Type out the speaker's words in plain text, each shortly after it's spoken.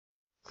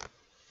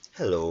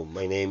Hello,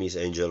 my name is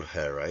Angel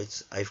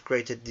Herrites. I've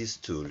created this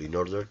tool in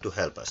order to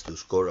help us to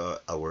score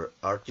our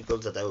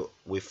articles that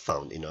we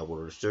found in our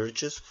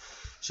researches.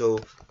 So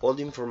all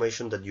the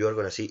information that you are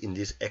going to see in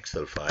this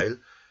Excel file,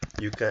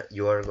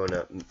 you are going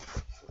to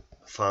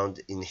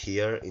found in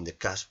here in the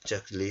CASP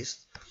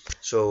checklist.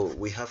 So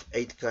we have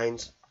 8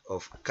 kinds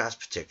of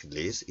CASP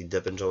checklist. It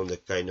depends on the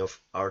kind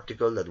of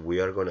article that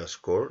we are going to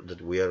score,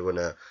 that we are going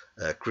to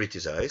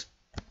criticize.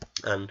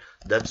 And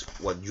that's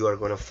what you are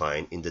going to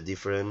find in the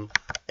different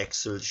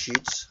Excel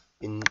sheets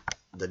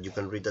that you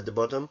can read at the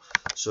bottom.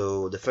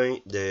 So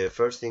the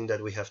first thing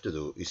that we have to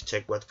do is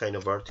check what kind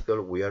of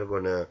article we are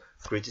going to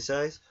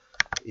criticize.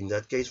 In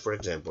that case, for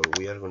example,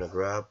 we are going to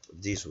grab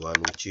this one,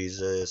 which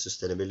is a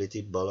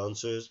sustainability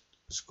balances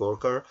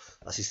scorecard,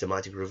 a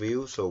systematic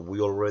review. So we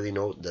already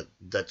know that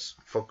that's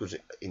focused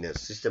in a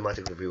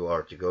systematic review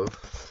article,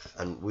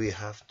 and we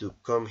have to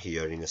come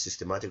here in a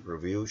systematic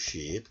review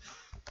sheet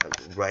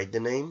and write the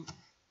name.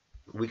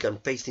 We can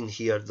paste in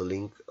here the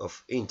link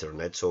of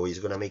internet, so it's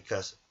gonna make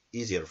us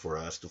easier for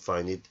us to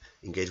find it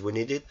in case we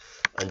need it,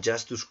 and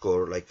just to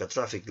score like a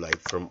traffic light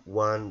from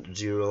 1,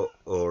 0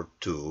 or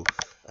 2,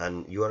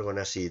 and you are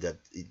gonna see that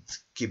it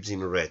keeps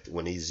in red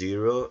when it's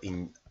 0,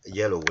 in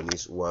yellow when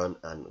it's 1,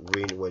 and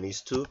green when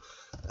it's 2.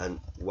 And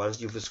once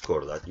you've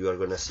scored that, you are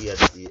gonna see at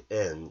the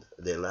end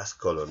the last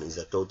column is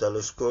the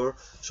total score.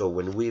 So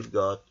when we've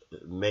got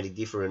many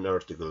different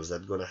articles,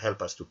 that's gonna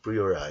help us to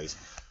prioritize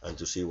and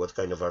to see what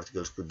kind of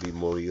articles could be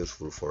more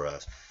useful for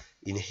us.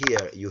 In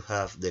here you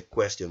have the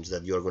questions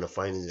that you're going to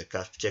find in the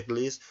CASP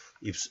checklist.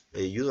 If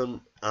you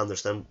don't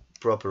understand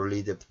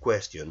properly the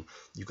question,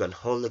 you can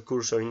hold the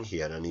cursor in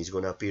here and it's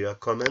going to appear a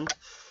comment.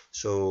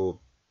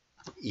 So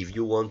if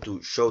you want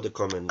to show the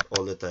comment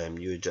all the time,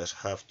 you just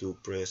have to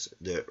press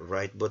the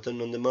right button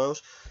on the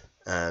mouse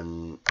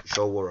and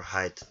show or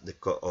hide the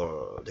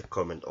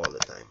comment all the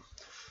time.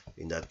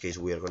 In that case,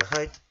 we are going to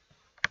hide,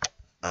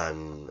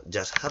 and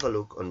just have a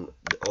look on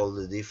all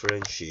the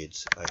different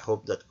sheets. I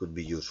hope that could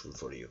be useful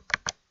for you.